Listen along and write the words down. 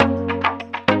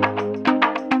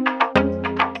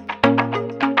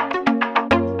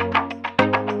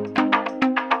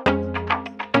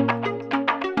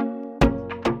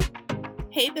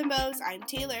Hey Bimbos, I'm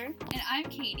Tayler. And I'm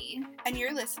Katie. And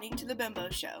you're listening to The Bimbo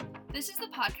Show. This is the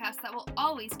podcast that will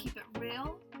always keep it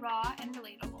real, raw, and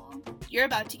relatable. You're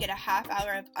about to get a half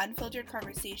hour of unfiltered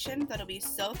conversation that'll be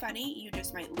so funny you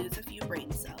just might lose a few brain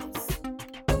cells.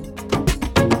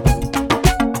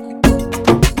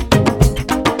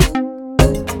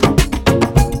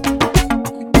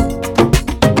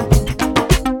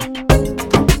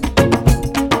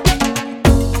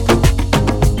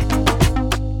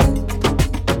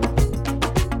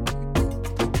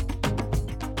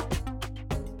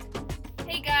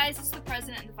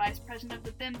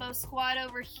 Squad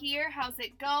over here. How's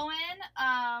it going?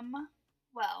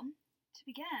 Well, to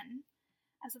begin,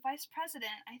 as a vice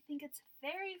president, I think it's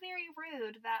very, very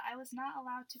rude that I was not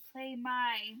allowed to play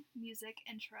my music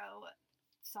intro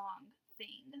song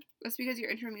thing. That's because your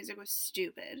intro music was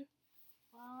stupid.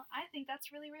 Well, I think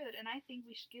that's really rude, and I think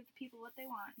we should give the people what they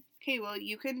want. Okay, well,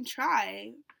 you can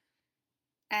try,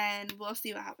 and we'll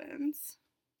see what happens.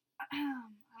 I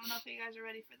don't know if you guys are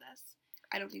ready for this.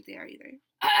 I don't think they are either.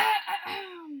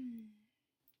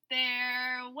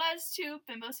 There was two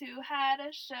bimbos who had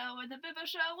a show, and the bimbo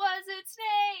show was its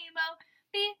name. Oh,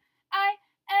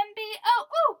 B-I-M-B-O.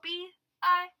 Ooh,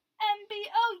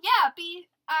 B-I-M-B-O. Yeah,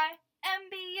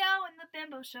 B-I-M-B-O. And the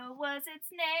bimbo show was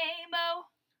its name. Oh.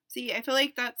 See, I feel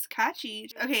like that's catchy.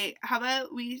 Okay, how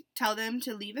about we tell them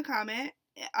to leave a comment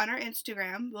on our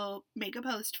Instagram. We'll make a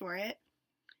post for it.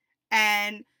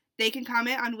 And they can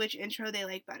comment on which intro they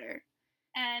like better.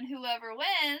 And whoever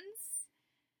wins...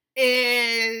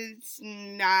 it's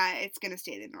gonna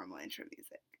stay the normal intro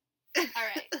music.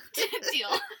 Alright, deal.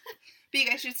 But you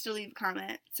guys should still leave a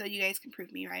comment so you guys can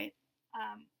prove me right.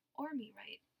 Or me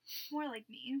right. More like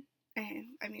me.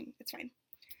 I mean, it's fine.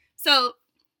 So,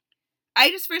 I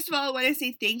just first of all want to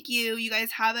say thank you. You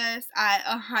guys have us at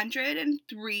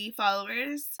 103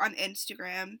 followers on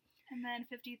Instagram. And then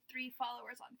 53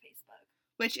 followers on Facebook.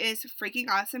 Which is freaking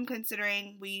awesome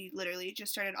considering we literally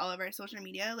just started all of our social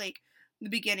media like the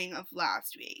beginning of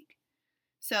last week.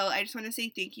 So I just want to say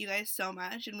thank you guys so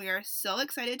much, and we are so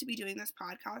excited to be doing this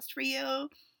podcast for you,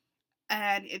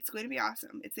 and it's going to be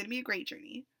awesome. It's going to be a great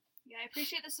journey. Yeah, I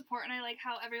appreciate the support, and I like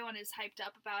how everyone is hyped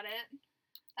up about it.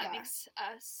 That makes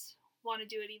us want to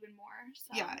do it even more.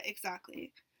 So. Yeah,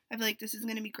 exactly. I feel like this is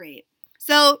going to be great.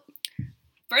 So,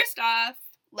 first off,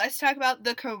 let's talk about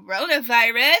the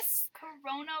coronavirus.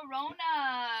 Corona.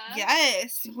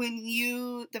 Yes,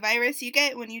 the virus you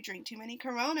get when you drink too many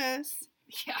Coronas.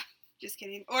 Yeah. Just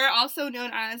kidding. Or also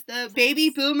known as the baby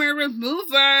boomer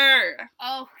remover.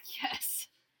 Oh, yes.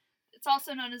 It's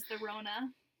also known as the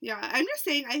Rona. Yeah, I'm just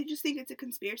saying, I just think it's a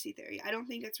conspiracy theory. I don't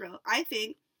think it's real. I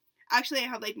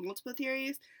have like multiple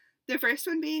theories. The first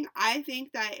one being, I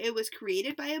think that it was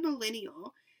created by a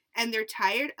millennial and they're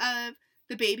tired of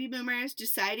the baby boomers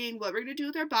deciding what we're going to do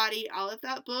with our body, all of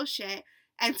that bullshit,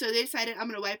 and so they decided, I'm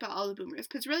going to wipe out all the boomers,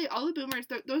 because really, all the boomers,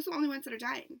 those are the only ones that are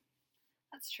dying.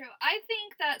 That's true. I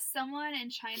think that someone in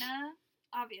China,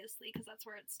 obviously, because that's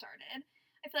where it started,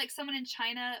 I feel like someone in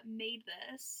China made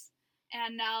this,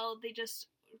 and now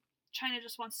China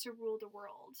just wants to rule the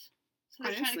world, so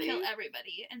they're trying to kill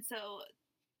everybody, and so...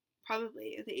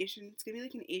 Probably, it's going to be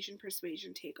like an Asian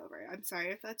persuasion takeover. I'm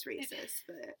sorry if that's racist,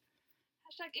 but...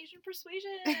 Asian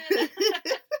persuasion.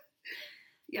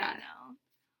 Yeah. No.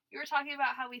 We were talking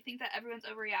about how we think that everyone's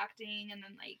overreacting, and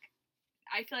then, like,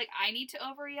 I feel like I need to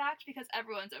overreact because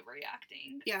everyone's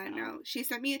overreacting. Yeah, so. No. She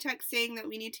sent me a text saying that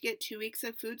we need to get 2 weeks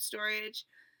of food storage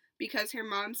because her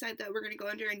mom said that we're going to go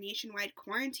under a nationwide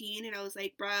quarantine, and I was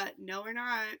like, bruh, no, we're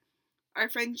not. Our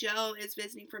friend Jo is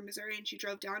visiting from Missouri, and she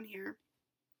drove down here.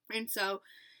 And so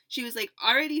she was, like,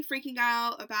 already freaking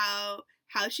out about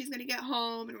how she's going to get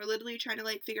home, and we're literally trying to,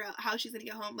 like, figure out how she's going to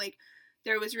get home. Like,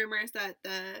 there was rumors that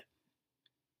the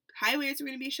highways were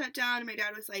going to be shut down, and my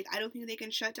dad was like, I don't think they can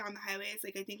shut down the highways.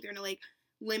 Like, I think they're going to, like,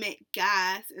 limit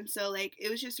gas, and so, like, it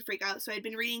was just a freak out. So I'd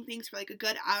been reading things for, like, a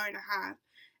good hour and a half,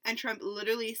 and Trump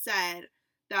literally said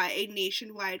that a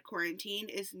nationwide quarantine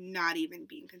is not even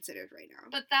being considered right now.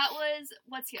 But that was,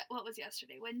 what was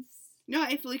yesterday? Wednesday? No,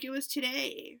 I feel like it was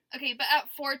today. Okay, but at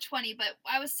 4:20, but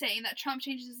I was saying that Trump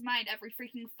changes his mind every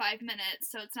freaking 5 minutes,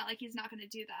 so it's not like he's not going to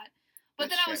do that. But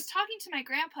That's then true. I was talking to my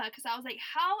grandpa, because I was like,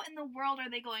 how in the world are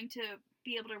they going to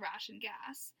be able to ration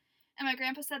gas? And my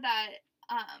grandpa said that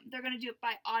they're going to do it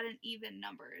by odd and even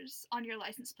numbers on your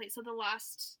license plate. So the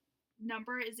last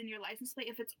number is in your license plate.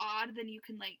 If it's odd, then you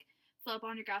can, like, fill up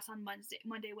on your gas on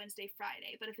Monday, Wednesday,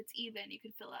 Friday. But if it's even, you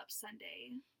can fill up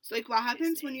Sunday. So, like, what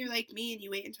happens when you're like me and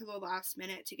you wait until the last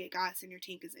minute to get gas and your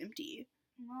tank is empty?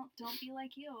 Well, don't be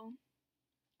like you.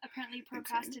 Apparently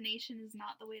procrastination is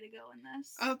not the way to go in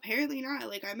this. Apparently not.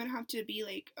 Like, I'm gonna have to be,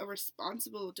 like, a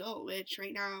responsible adult, which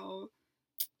right now,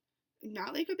 I'm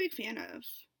not, like, a big fan of.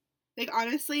 Like,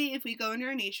 honestly, if we go under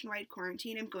a nationwide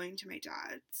quarantine, I'm going to my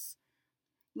dad's.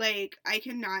 Like, I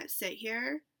cannot sit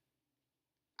here.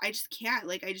 I just can't.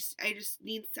 Like,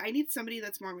 I need somebody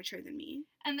that's more mature than me.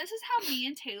 And this is how me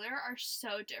and Tayler are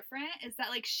so different, is that,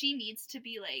 like, she needs to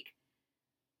be, like,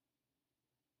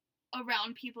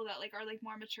 around people that, like, are, like,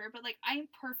 more mature, but, like, I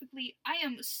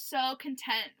am so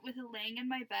content with laying in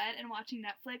my bed and watching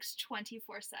Netflix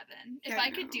 24/7. If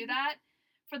I could do that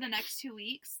for the next 2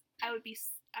 weeks, I would be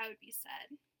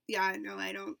sad. Yeah, no,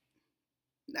 I don't.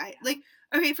 Like,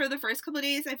 okay, for the first couple of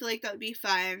days, I feel like that would be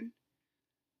fun.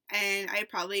 And I'd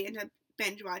probably end up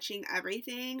binge watching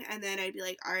everything. And then I'd be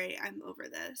like, all right, I'm over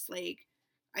this. Like,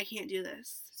 I can't do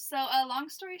this. So, long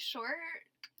story short,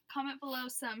 comment below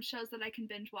some shows that I can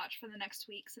binge watch for the next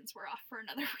week since we're off for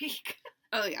another week.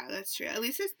 Oh, yeah, that's true. At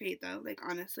least it's paid, though. Like,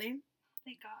 honestly.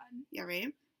 Thank God. Yeah,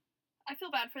 right? I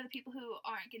feel bad for the people who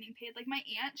aren't getting paid. Like, my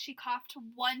aunt, she coughed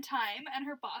one time and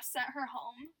her boss sent her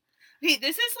home. Hey,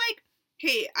 this is like,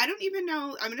 hey, I don't even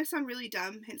know. I'm going to sound really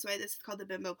dumb, hence why this is called the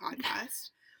Bimbo Podcast.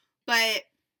 But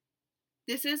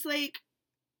this is like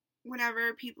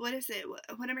whenever people, what is it?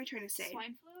 What am I trying to say?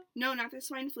 Swine flu? No, not the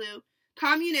swine flu.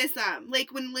 Communism.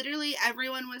 Like, when literally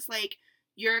everyone was like,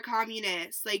 you're a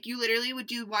communist. Like, you literally would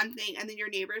do one thing and then your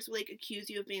neighbors would, like, accuse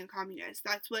you of being a communist.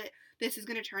 That's what this is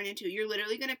going to turn into. You're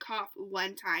literally going to cough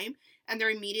one time and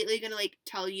they're immediately going to, like,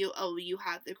 tell you, oh, you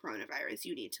have the coronavirus.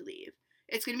 You need to leave.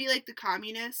 It's going to be like the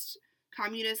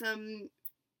communism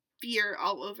fear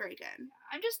all over again.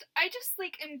 I just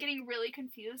like am getting really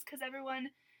confused because everyone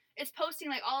is posting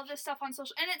like all of this stuff on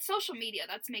social, and it's social media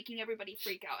that's making everybody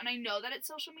freak out. And I know that it's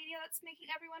social media that's making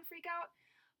everyone freak out,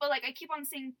 but like I keep on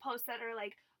seeing posts that are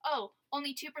like, oh,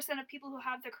 only 2% of people who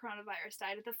have the coronavirus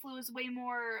died. The flu is way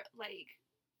more like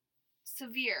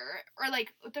severe, or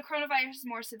like the coronavirus is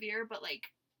more severe, but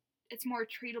like it's more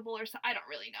treatable or something. I don't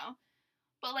really know.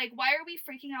 But, like, why are we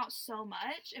freaking out so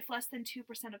much if less than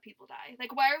 2% of people die?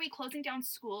 Like, why are we closing down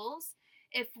schools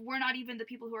if we're not even the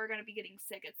people who are going to be getting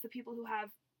sick? It's the people who have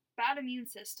bad immune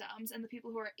systems and the people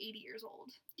who are 80 years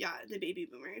old. Yeah, the baby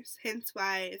boomers. Hence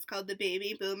why it's called the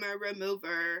baby boomer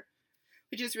remover.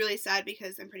 Which is really sad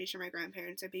because I'm pretty sure my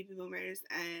grandparents are baby boomers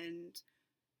and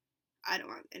I don't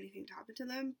want anything to happen to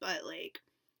them. But, like,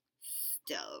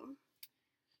 still...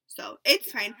 So, it's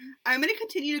fine. I'm going to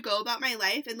continue to go about my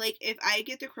life, and, like, if I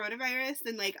get the coronavirus,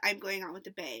 then, like, I'm going out with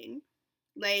a bang.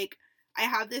 Like, I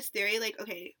have this theory, like,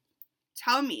 okay,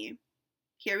 tell me.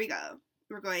 Here we go.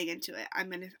 We're going into it. I'm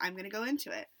gonna go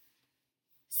into it.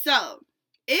 So,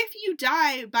 if you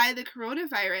die by the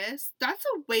coronavirus, that's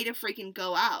a way to freaking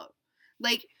go out.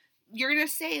 Like, you're gonna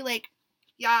say, like,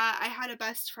 yeah, I had a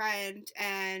best friend,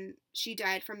 and she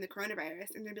died from the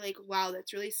coronavirus, and they'll be like, wow,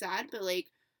 that's really sad, but,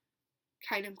 like,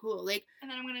 kind of cool. Like,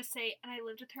 and then I'm gonna say, and I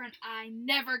lived with her and I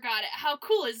never got it. How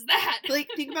cool is that? Like,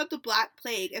 think about the Black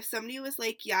Plague. If somebody was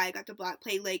like, yeah, I got the Black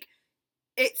Plague, like,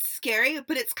 it's scary,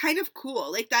 but it's kind of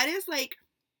cool. Like, that is like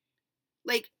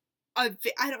I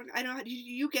don't know, do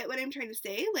you get what I'm trying to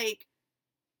say? Like,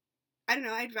 I don't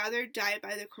know, I'd rather die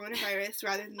by the coronavirus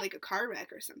rather than, like, a car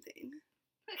wreck or something.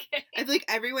 Okay. I feel like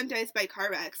everyone dies by car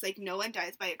wrecks. Like, no one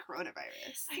dies by a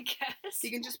coronavirus. I guess.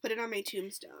 You can just put it on my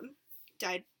tombstone.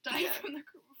 Die via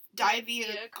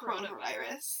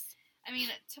coronavirus. I mean,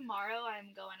 tomorrow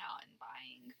I'm going out and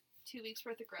buying 2 weeks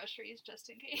worth of groceries just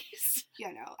in case.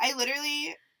 Yeah, no. I'm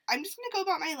just gonna go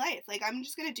about my life. Like, I'm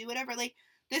just gonna do whatever. Like,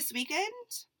 this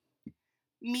weekend,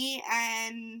 me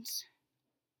and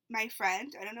my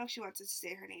friend, I don't know if she wants us to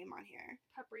say her name on here.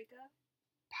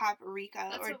 Paprika.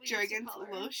 That's or Jergens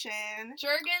Lotion.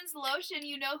 Jergens Lotion,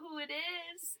 you know who it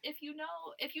is. If you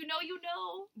know, you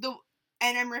know.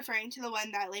 And I'm referring to the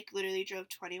one that, like, literally drove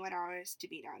 21 hours to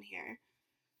be down here.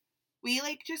 We,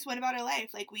 like, just went about our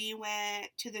life. Like, we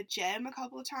went to the gym a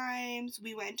couple of times.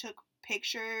 We went and took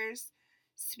pictures.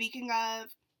 Speaking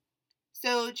of,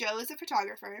 so Joe is a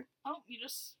photographer. Oh, you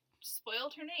just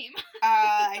spoiled her name.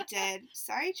 I did.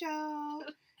 Sorry, Joe.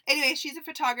 Anyway, she's a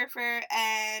photographer,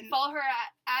 and... Follow her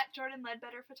at Jordan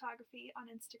Ledbetter Photography on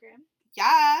Instagram.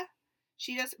 Yeah.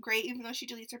 She does great, even though she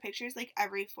deletes her pictures, like,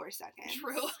 every 4 seconds.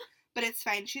 True. But it's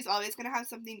fine. She's always going to have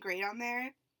something great on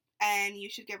there, and you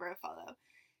should give her a follow.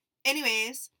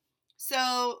 Anyways,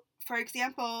 so, for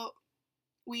example,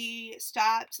 we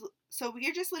stopped. So we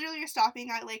are just literally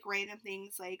stopping at, like, random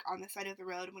things, like, on the side of the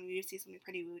road. When we would see something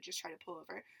pretty, we would just try to pull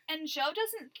over. And Joe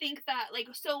doesn't think that, like,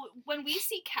 so when we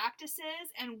see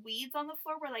cactuses and weeds on the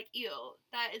floor, we're like, ew,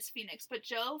 that is Phoenix. But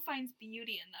Joe finds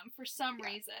beauty in them for some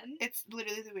reason. It's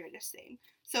literally the weirdest thing.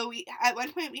 So at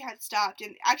one point we had stopped,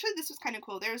 and actually this was kind of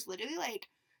cool. There was literally, like,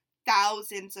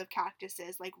 thousands of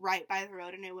cactuses, like, right by the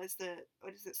road, and it was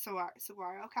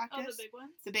saguaro cactus? Oh, the big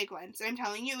ones? The big ones. And I'm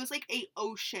telling you, it was like a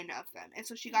ocean of them. And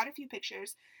so she got a few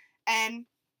pictures, and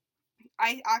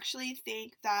I actually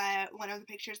think that one of the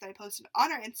pictures that I posted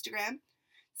on our Instagram,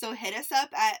 so hit us up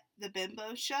at the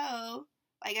Bimbo Show.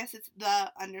 I guess it's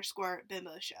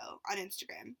 _Bimbo Show on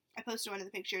Instagram. I posted one of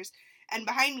the pictures, and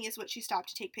behind me is what she stopped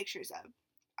to take pictures of.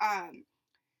 And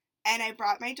I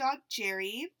brought my dog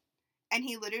Jerry, and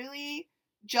he literally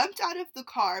jumped out of the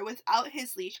car without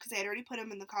his leash, because I had already put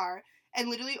him in the car, and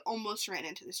literally almost ran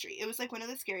into the street. It was, like, one of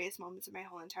the scariest moments of my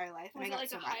whole entire life. Was and it, I got like,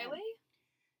 so a mad at him. highway?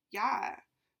 Yeah.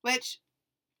 Which,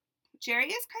 Jerry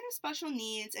is kind of special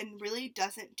needs and really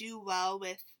doesn't do well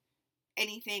with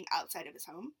anything outside of his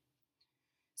home.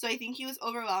 So I think he was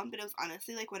overwhelmed, but it was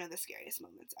honestly, like, one of the scariest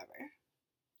moments ever.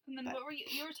 And then what were you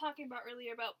were talking about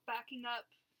earlier about backing up?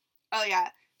 Oh, yeah.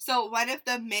 So one of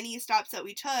the mini stops that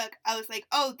we took, I was like,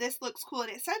 oh, this looks cool. And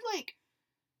it said, like,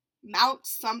 Mount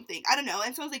something. I don't know.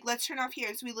 And so I was like, let's turn off here.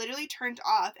 And so we literally turned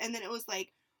off, and then it was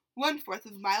like 1/4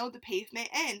 of a mile the pavement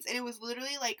ends. And it was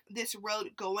literally like this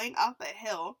road going up a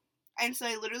hill. And so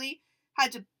I literally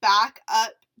had to back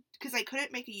up because I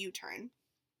couldn't make a U-turn.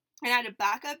 And I had to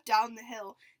back up down the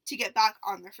hill to get back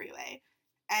on the freeway.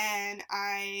 And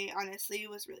I honestly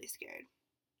was really scared.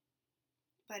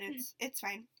 But it's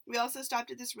fine. We also stopped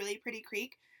at this really pretty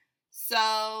creek.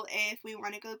 So if we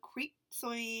want to go creek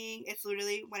swimming, it's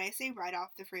literally, when I say right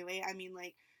off the freeway, I mean,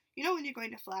 like, you know when you're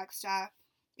going to Flagstaff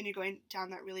and you're going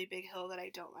down that really big hill that I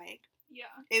don't like? Yeah.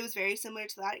 It was very similar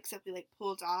to that, except we, like,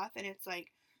 pulled off, and it's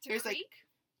like, There's like,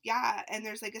 yeah, and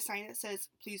there's, like, a sign that says,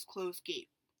 please close gate,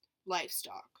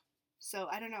 livestock. So,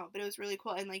 I don't know, but it was really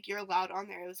cool, and, like, you're allowed on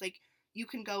there. It was like, you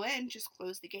can go in, just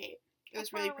close the gate. It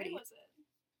was really pretty. How far away was it?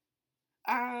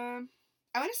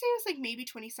 I want to say it was, like, maybe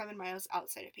 27 miles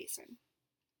outside of Payson.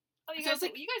 Oh, you So guys, it's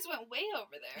like, you guys went way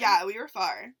over there. Yeah, we were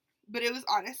far. But it was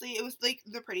honestly, it was, like,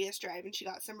 the prettiest drive, and she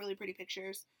got some really pretty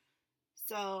pictures.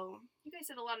 So. You guys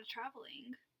did a lot of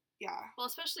traveling. Yeah. Well,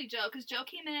 especially Joe, because Joe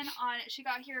came in she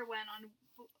got here when, on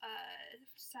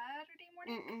Saturday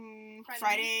morning?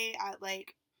 Friday at,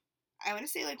 like, I want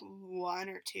to say, like, 1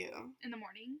 or 2. In the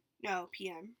morning? No,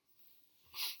 p.m.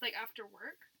 Like, after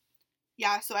work?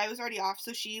 Yeah, so I was already off,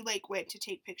 so she, like, went to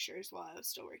take pictures while I was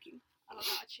still working. Oh,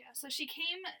 gotcha. So she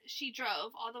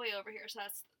drove all the way over here, so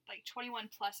that's, like, 21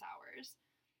 plus hours.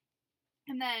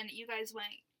 And then you guys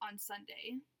went on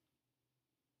Sunday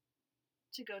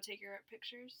to go take your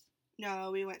pictures? No,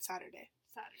 we went Saturday.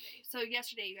 So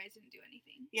yesterday you guys didn't do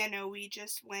anything? Yeah, no, we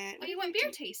just went. Oh, you went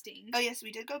beer tasting? Oh, yes,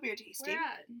 we did go beer tasting. Where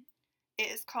at?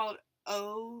 It is called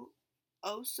Oso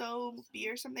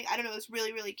beer something. I don't know, it was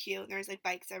really, really cute. There was, like,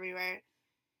 bikes everywhere.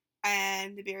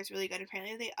 And the beer is really good.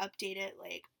 Apparently they update it,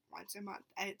 like, once a month.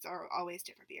 It's always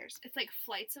different beers. It's like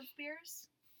flights of beers?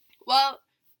 Well,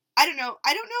 I don't know.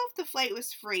 I don't know if the flight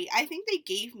was free. I think they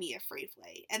gave me a free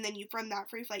flight. And then from that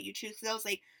free flight you choose. Because I was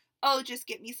like, oh, just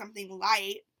get me something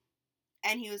light.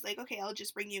 And he was like, okay, I'll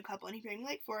just bring you a couple. And he brought me,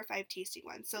 like, 4 or 5 tasting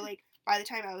ones. So, like, by the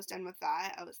time I was done with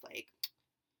that, I was, like,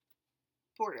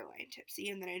 borderline tipsy.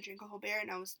 And then I drank a whole beer,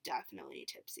 and I was definitely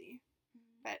tipsy.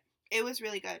 But it was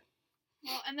really good.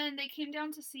 Well, and then they came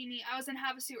down to see me. I was in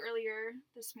Havasu earlier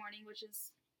this morning, which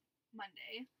is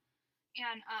Monday.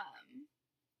 And,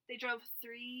 they drove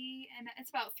it's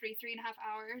about 3.5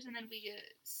 hours. And then we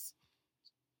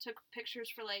took pictures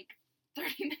for, like,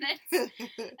 30 minutes.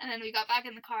 And then we got back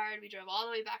in the car and we drove all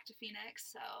the way back to Phoenix.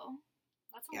 So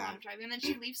that's a lot of driving. And then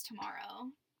she leaves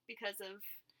tomorrow because of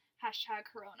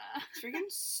 #Corona. It's freaking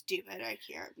stupid. I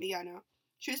can't. Yeah, no.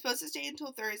 She was supposed to stay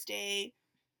until Thursday,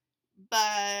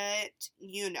 but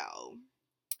you know.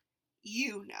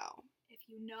 If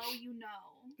you know, you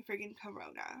know. Freaking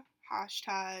Corona.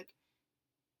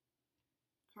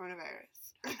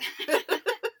 #Coronavirus.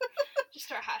 Just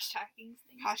start hashtagging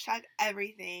things. Hashtag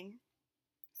everything.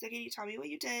 So, Katie, tell me what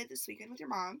you did this weekend with your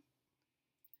mom.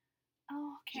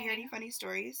 Oh, okay. Do you hear any funny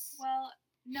stories? Well,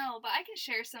 no, but I can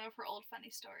share some of her old funny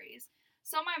stories.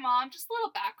 So my mom, just a little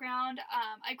background,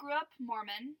 I grew up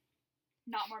Mormon.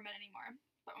 Not Mormon anymore,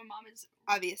 but my mom is...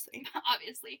 Obviously.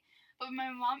 Obviously. But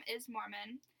my mom is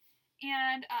Mormon.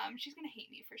 And she's going to hate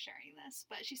me for sharing this,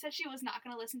 but she said she was not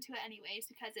going to listen to it anyways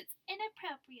because it's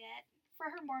inappropriate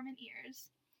for her Mormon ears.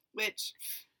 Which...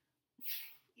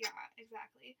 Yeah,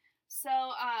 exactly.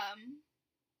 So,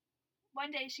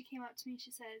 one day she came up to me and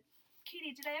she said,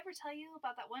 Katie, did I ever tell you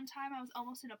about that one time I was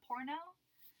almost in a porno?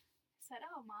 I said,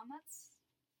 oh, Mom, that's...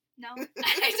 No,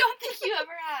 I don't think you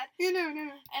ever had.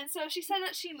 No. And so she said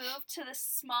that she moved to this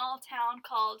small town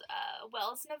called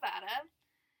Wells, Nevada.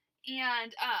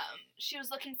 And she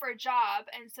was looking for a job,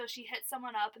 and so she hit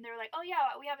someone up, and they were like, oh,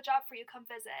 yeah, we have a job for you, come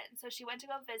visit. And so she went to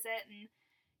go visit, and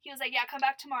he was like, yeah, come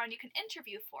back tomorrow, and you can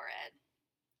interview for it.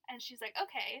 And she's like,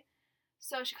 okay.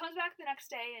 So she comes back the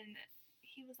next day, and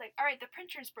he was like, all right, the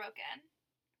printer's broken.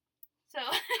 So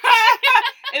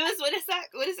it was, what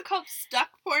is it called? Stuck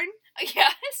porn?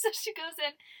 Yeah, so she goes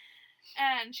in,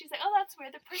 and she's like, oh, that's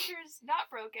weird, the printer's not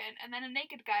broken. And then a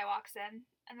naked guy walks in,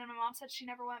 and then my mom said she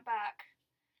never went back.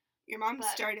 Your mom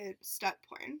started stuck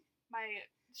porn.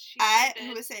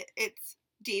 Who was it? It's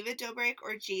David Dobrik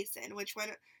or Jason? Which one?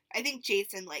 I think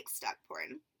Jason likes stuck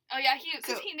porn. Oh yeah,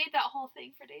 because he made that whole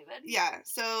thing for David. Yeah,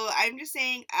 so I'm just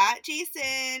saying, at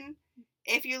Jason,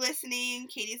 if you're listening,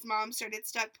 Katie's mom started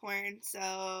stuck porn,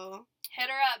 so... Hit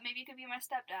her up, maybe you could be my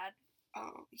stepdad.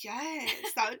 Oh, yes,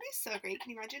 that would be so great.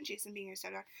 Can you imagine Jason being your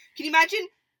stepdad? Can you imagine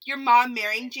your mom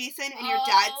marrying Jason and your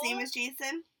dad's name is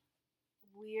Jason?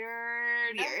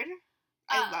 Weird.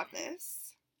 I love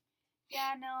this.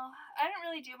 Yeah, no, I didn't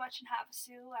really do much in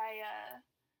Havasu. I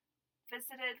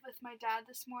visited with my dad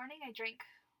this morning. I drank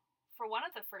for one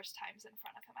of the first times in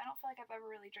front of him. I don't feel like I've ever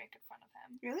really drank in front of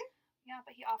him. Really? Yeah,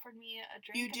 but he offered me a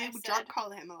drink. You do drunk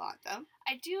call him a lot, though.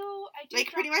 I do.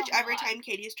 Like, pretty much every time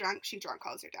Katie's drunk, she drunk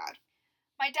calls her dad.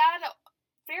 My dad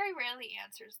very rarely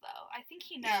answers, though. I think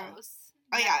he knows.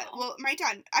 Yeah. Oh, yeah. Well, my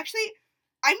dad, actually,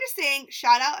 I'm just saying,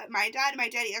 shout out at my dad. My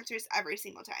dad answers every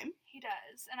single time. He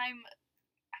does. And I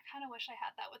kind of wish I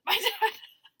had that with my dad.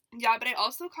 Yeah, but I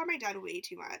also call my dad way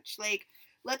too much. Like,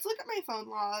 let's look at my phone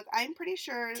log. I'm pretty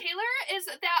sure... Tayler is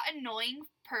that annoying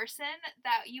person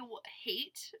that you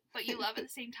hate, but you love at the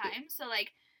same time. So,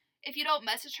 like, if you don't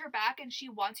message her back and she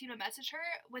wants you to message her,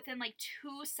 within, like,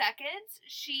 2 seconds,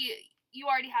 you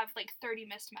already have, like, 30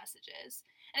 missed messages.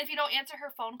 And if you don't answer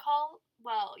her phone call,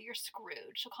 well, you're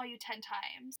screwed. She'll call you 10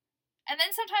 times. And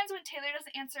then sometimes when Tayler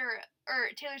doesn't answer,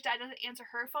 or Taylor's dad doesn't answer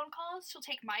her phone calls, she'll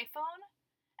take my phone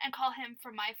and call him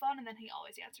from my phone, and then he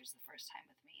always answers the first time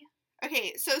with me.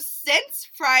 Okay, so since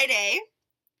Friday,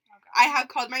 I have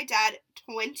called my dad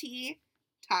 20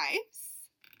 times.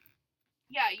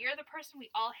 Yeah, you're the person we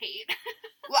all hate.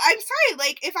 Well, I'm sorry.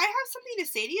 Like, if I have something to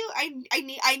say to you,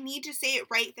 I need to say it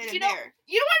right then and there.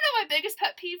 You don't want to know my biggest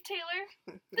pet peeve,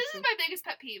 Tayler? This is my biggest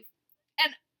pet peeve.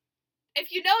 And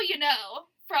if you know, you know,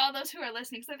 for all those who are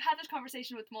listening, because I've had this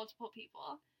conversation with multiple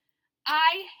people.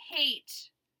 I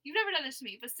hate... You've never done this to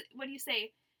me, but when you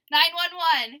say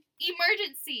 911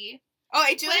 emergency. Oh,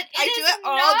 I do it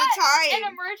all the time.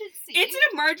 An emergency. It's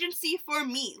an emergency for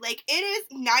me. Like, it is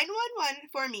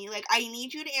 911 for me. Like, I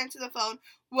need you to answer the phone.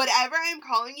 Whatever I'm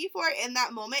calling you for in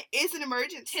that moment is an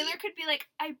emergency. Taylor could be like,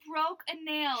 I broke a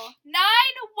nail.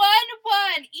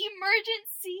 911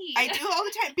 emergency. I do all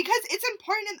the time because it's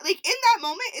important. Like, in that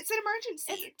moment, it's an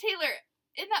emergency. Taylor,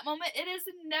 in that moment, it is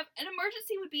an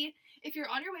emergency would be if you're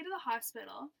on your way to the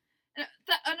hospital.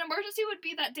 An emergency would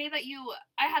be that day that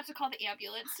I had to call the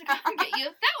ambulance to come get you.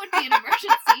 That would be an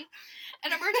emergency.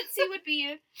 An emergency would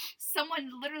be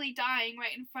someone literally dying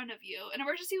right in front of you. An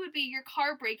emergency would be your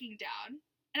car breaking down.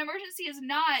 An emergency is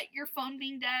not your phone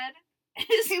being dead.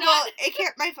 Well,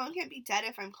 my phone can't be dead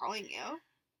if I'm calling you.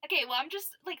 Okay, well, I'm just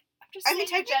saying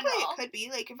technically it could be.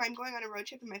 Like, if I'm going on a road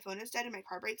trip and my phone is dead and my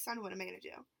car breaks down, what am I going to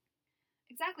do?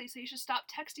 Exactly, so you should stop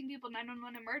texting people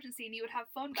 911 emergency and you would have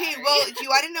phone battery. Okay, well, do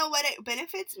you want to know what it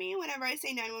benefits me whenever I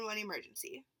say 911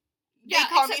 emergency? Yeah,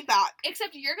 they call me back.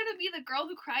 Except you're going to be the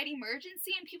girl who cried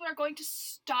emergency and people are going to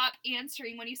stop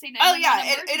answering when you say 911 emergency. Oh, yeah,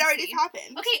 emergency. it already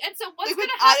happened. Okay, and so what's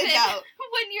going to happen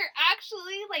when you're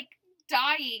actually, like,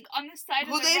 dying on the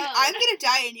side of the road? Well, then I'm going to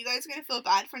die and you guys are going to feel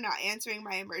bad for not answering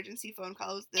my emergency phone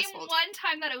calls this whole time. One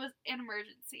time that it was an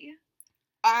emergency.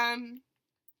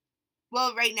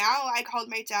 Well, right now, I called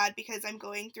my dad because I'm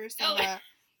going through some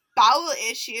bowel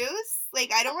issues.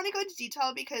 Like, I don't want to go into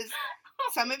detail because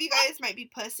some of you guys might be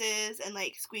pusses and,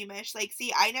 like, squeamish. Like,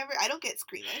 see, I don't get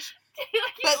squeamish.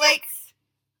 But, like,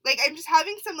 I'm just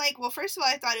having some, like, well, first of all,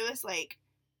 I thought it was, like,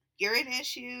 urine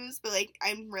issues. But, like,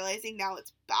 I'm realizing now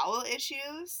it's bowel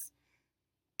issues.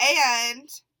 And,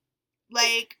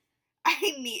 like,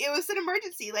 it was an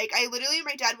emergency. Like,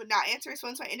 my dad would not answer his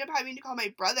phone, so I ended up having to call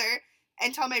my brother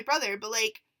and tell my brother, but,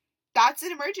 like, that's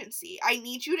an emergency. I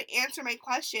need you to answer my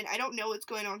question. I don't know what's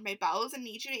going on with my bowels and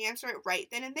need you to answer it right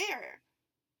then and there.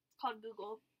 It's called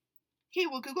Google. Okay,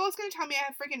 well, Google is going to tell me I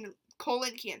have freaking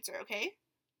colon cancer, okay?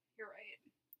 You're right.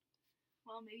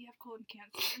 Well, maybe you have colon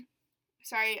cancer.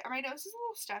 Sorry, my nose is a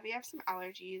little stuffy. I have some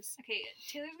allergies. Okay,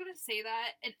 Taylor's gonna say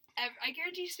that, and I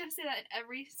guarantee she's gonna say that in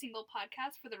every single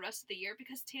podcast for the rest of the year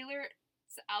because Taylor's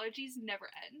allergies never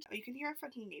end. Oh, you can hear our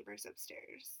fucking neighbors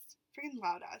upstairs. Freaking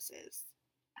loud asses.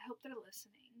 I hope they're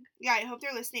listening. Yeah, I hope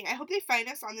they're listening. I hope they find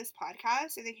us on this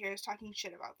podcast and they hear us talking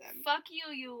shit about them. Fuck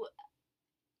you, you.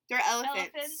 They're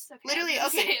elephants. Okay, Literally, I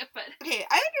okay. say it, but... Okay,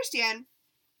 I understand.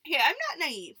 Okay, I'm not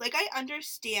naive. Like, I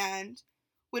understand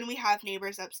when we have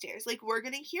neighbors upstairs. Like, we're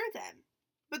gonna hear them.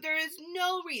 But there is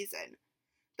no reason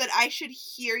that I should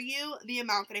hear you the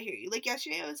amount that I hear you. Like,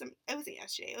 yesterday, it wasn't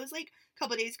yesterday. It was, like, a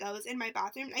couple days ago. I was in my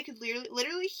bathroom, and I could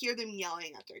literally hear them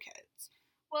yelling at their kids.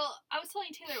 Well, I was telling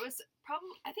Taylor, it was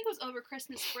probably, I think it was over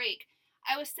Christmas break.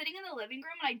 I was sitting in the living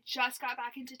room, and I just got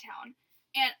back into town.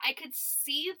 And I could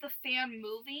see the fan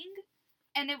moving,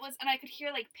 and I could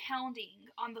hear, like, pounding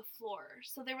on the floor.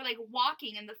 So they were, like,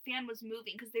 walking, and the fan was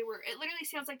moving, because it literally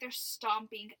sounds like they're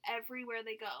stomping everywhere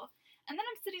they go. And then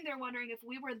I'm sitting there wondering if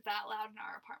we were that loud in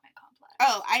our apartment complex.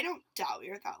 Oh, I don't doubt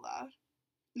we were that loud.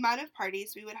 The amount of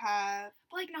parties we would have.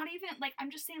 But, like, not even, like,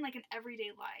 I'm just saying, like, in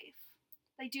everyday life.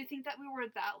 Like, do you think that we were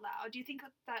that loud? Do you think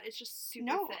that it's just super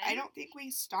No, thin? I don't think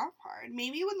we stomp hard.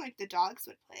 Maybe when, like, the dogs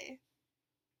would play.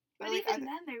 But like, even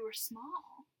then, they were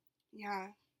small. Yeah.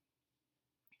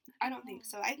 I don't think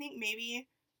so. I think maybe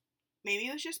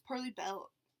it was just poorly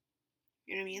built.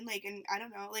 You know what I mean? Like, and I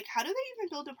don't know. Like, how do they even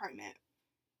build apartment?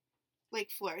 Like,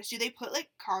 floors? Do they put, like,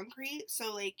 concrete?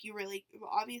 So, like, you really...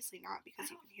 Well, obviously not, because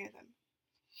you can hear them.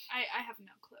 I have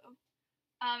no clue.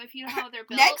 If you know how they're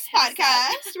built... Next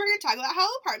podcast, we're going to talk about how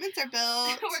apartments are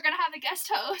built. We're going to have a guest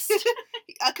host.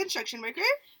 A construction worker.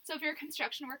 So if you're a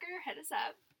construction worker, hit us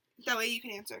up. That way you can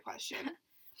answer a question.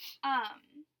 I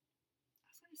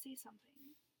was going to say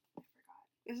something. I forgot.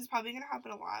 This is probably going to happen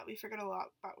a lot. We forget a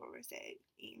lot about what we're saying.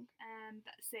 And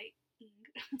saying.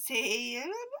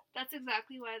 Saying. That's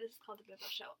exactly why this is called the Bimbo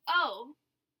Show. Oh,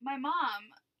 my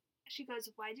mom, she goes,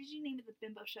 why did you name it the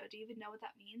Bimbo Show? Do you even know what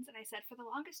that means? And I said, for the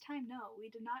longest time, no. We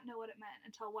did not know what it meant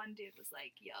until one dude was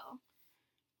like, yo,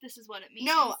 this is what it means.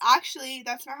 No, actually,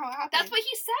 that's not how it happened. That's what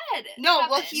he said. No,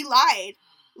 well, he lied.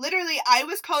 Literally, I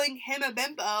was calling him a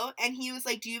bimbo, and he was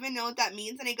like, do you even know what that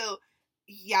means? And I go,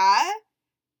 yeah.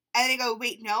 And then I go,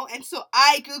 wait, no. And so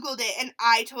I Googled it, and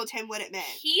I told him what it meant.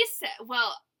 He said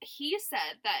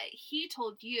that he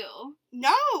told you.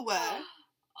 No.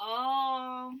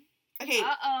 Oh. Okay.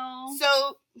 Uh-oh.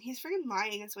 So, he's freaking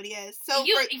lying is what he is. So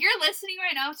you're listening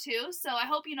right now, too, so I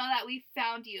hope you know that we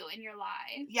found you in your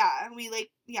lie. Yeah,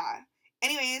 yeah.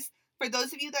 Anyways, for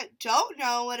those of you that don't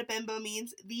know what a bimbo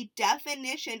means, the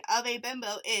definition of a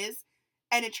bimbo is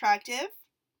an attractive.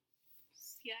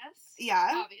 Yes.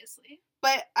 Yeah. Obviously.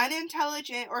 But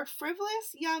unintelligent or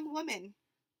frivolous young woman.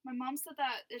 My mom said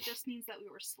that it just means that we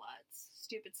were sluts.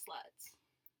 Stupid sluts.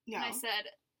 No. And I said,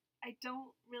 I don't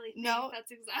really think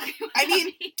that's exactly what that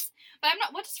means. But I'm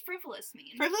not, what does frivolous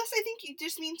mean? Frivolous, I think, it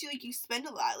just means you spend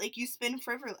a lot. Like, you spend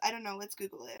frivolous. I don't know, let's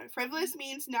Google it. Frivolous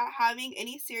means not having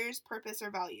any serious purpose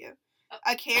or value. Oh.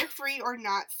 A carefree or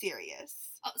not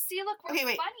serious. Oh, see, look, we're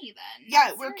funny then.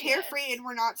 Yeah, we're carefree and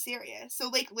we're not serious. So,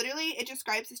 like, literally, it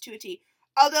describes us to a T.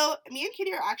 Although, me and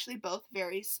Katie are actually both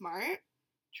very smart.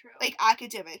 True. Like,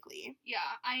 academically. Yeah,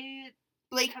 I...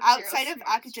 Like, outside of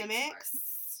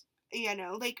academics, you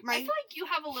know, like, I feel like you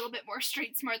have a little bit more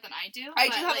street smart than I do. I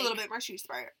do have a little bit more street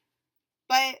smart.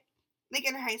 But, like,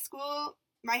 in high school,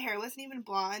 my hair wasn't even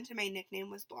blonde, and my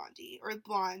nickname was Blondie, or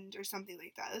Blonde, or something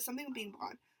like that. It was something with being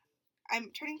blonde.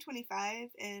 I'm turning 25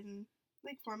 in,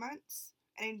 like, 4 months,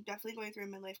 and I'm definitely going through a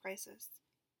midlife crisis.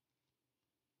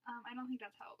 I don't think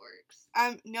that's how it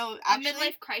works. No, actually... A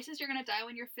midlife crisis? You're gonna die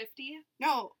when you're 50?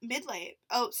 No, midlife.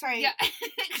 Oh, sorry. Yeah,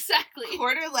 exactly.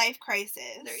 Quarter life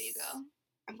crisis. There you go.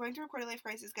 I'm going through a quarter life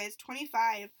crisis, guys.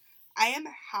 25. I am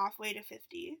halfway to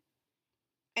 50.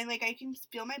 And, like, I can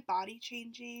feel my body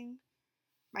changing.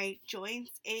 My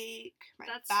joints ache. My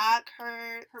back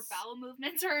hurts. Her bowel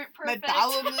movements aren't perfect. My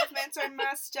bowel movements are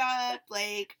messed up.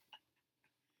 Like,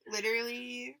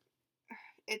 literally,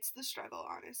 it's the struggle,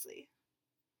 honestly.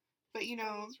 But, you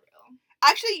know,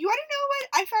 actually, you want to know what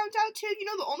I found out, too? You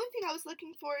know, the only thing I was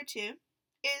looking forward to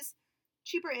is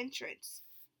cheaper insurance.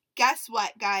 Guess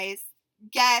what, guys?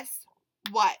 Guess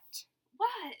what?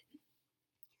 What?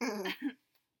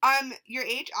 Your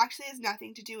age actually has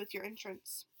nothing to do with your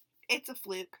insurance. It's a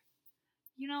fluke.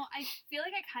 You know, I feel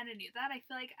like I kind of knew that. I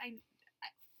feel like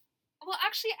well,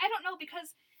 actually, I don't know,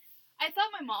 because I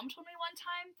thought my mom told me one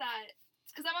time that,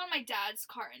 because I'm on my dad's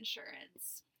car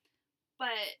insurance,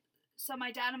 but... So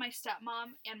my dad and my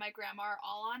stepmom and my grandma are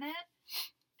all on it,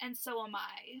 and so am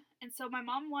I. And so my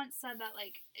mom once said that,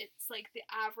 like, it's, like, the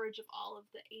average of all of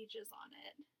the ages on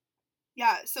it.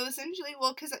 Yeah, so essentially,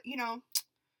 well, because, you know,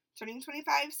 turning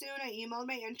 25 soon, I emailed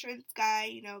my insurance guy,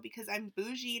 you know, because I'm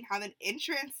bougie and have an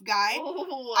insurance guy.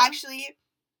 Oh. Actually,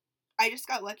 I just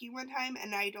got lucky one time,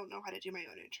 and I don't know how to do my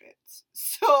own insurance.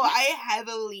 So I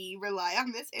heavily rely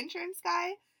on this insurance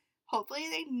guy. Hopefully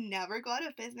they never go out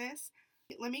of business.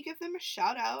 Let me give them a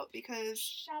shout out, because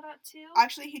Shout out to.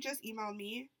 actually he just emailed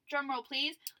me. Drum roll,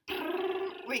 please.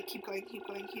 Wait, keep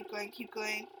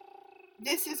going.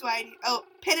 This is why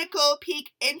Pinnacle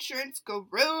Peak Insurance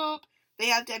Group. They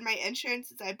have done my insurance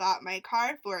since I bought my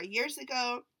car 4 years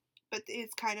ago. But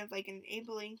it's kind of like an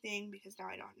enabling thing because now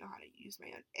I don't know how to use my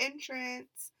own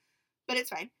insurance. But it's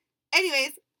fine.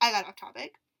 Anyways, I got off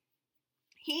topic.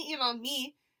 He emailed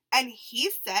me and he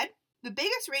said the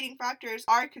biggest rating factors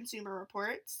are consumer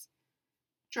reports,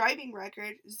 driving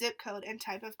record, zip code, and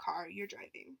type of car you're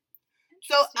driving.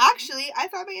 So actually, I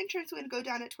thought my insurance would go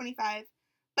down at 25,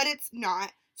 but it's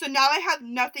not. So now I have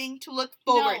nothing to look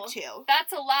forward to.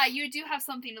 That's a lie. You do have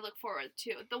something to look forward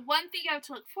to. The one thing you have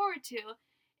to look forward to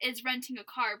is renting a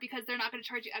car, because they're not going to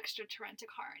charge you extra to rent a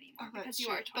car anymore because you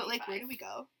are 25. But like, where do we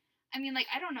go? I mean, like,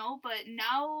 I don't know, but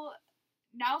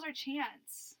now's our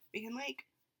chance. We can like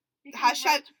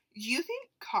hashtag. You think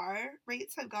car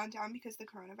rates have gone down because of the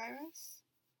coronavirus?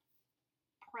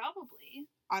 Probably.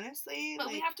 Honestly, but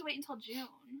like, we have to wait until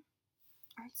June.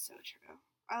 That's so true.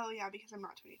 Oh yeah, because I'm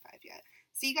not 25 yet.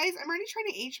 See, guys, I'm already trying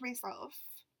to age myself.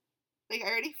 Like, I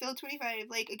already feel 25.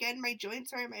 Like, again, my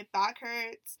joints hurt, my back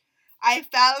hurts. I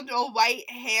found a white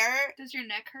hair. Does your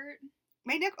neck hurt?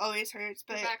 My neck always hurts,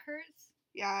 but... Your back hurts?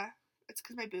 Yeah. It's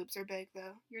because my boobs are big,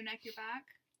 though. Your neck, your back?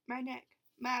 My neck,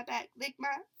 my back, lick my...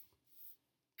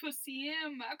 Pussy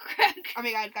and my crack. Oh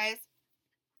my god, guys.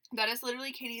 That is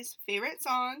literally Katie's favorite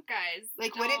song. Guys,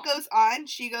 like, when it goes on,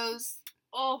 she goes...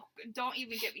 Oh, don't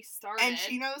even get me started. And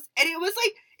she knows... And it was,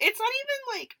 like... It's not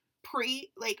even,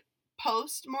 like,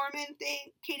 post-Mormon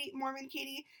thing, Mormon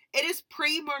Katie. It is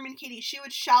pre-Mormon Katie. She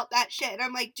would shout that shit. And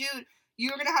I'm like, dude,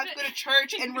 you're gonna have to go to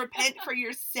church and repent for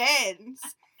your sins.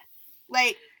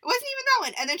 Like, it wasn't even that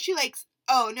one. And then she like,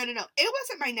 oh, no. It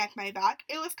wasn't my neck, my back.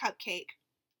 It was Cupcake.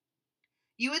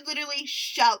 You would literally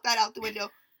shout that out the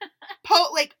window.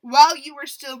 While you were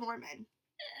still Mormon.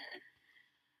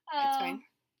 It's fine.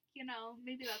 You know,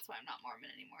 maybe that's why I'm not Mormon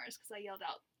anymore, is because I yelled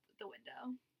out the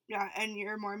window. Yeah, and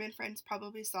your Mormon friends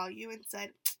probably saw you and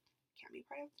said, can't be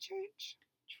part of the church.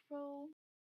 True.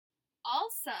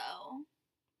 Also,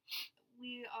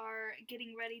 we are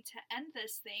getting ready to end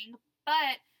this thing,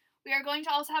 but we are going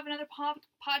to also have another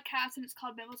podcast, and it's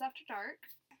called Bimbos After Dark.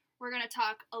 We're going to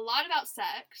talk a lot about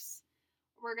sex.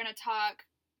 We're going to talk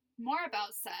more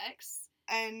about sex.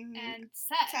 And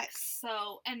sex.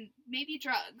 So, and maybe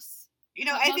drugs. You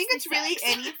know, I think it's sex. Really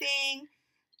anything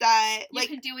that, like...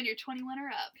 You can do when you're 21 or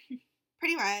up.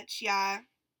 Pretty much, yeah.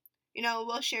 You know,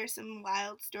 we'll share some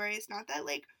wild stories. Not that,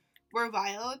 like, we're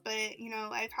wild, but, you know,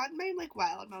 I've had my, like,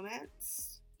 wild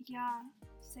moments. Yeah,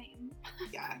 same.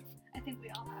 Yeah. I think we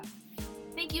all have.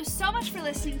 Thank you so much for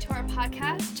listening to our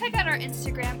podcast. Check out our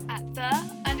Instagram at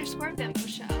 _Bimbo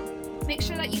Show. Make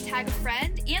sure that you tag a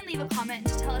friend and leave a comment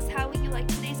to tell us how you liked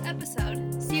today's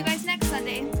episode. See you guys next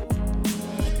Sunday.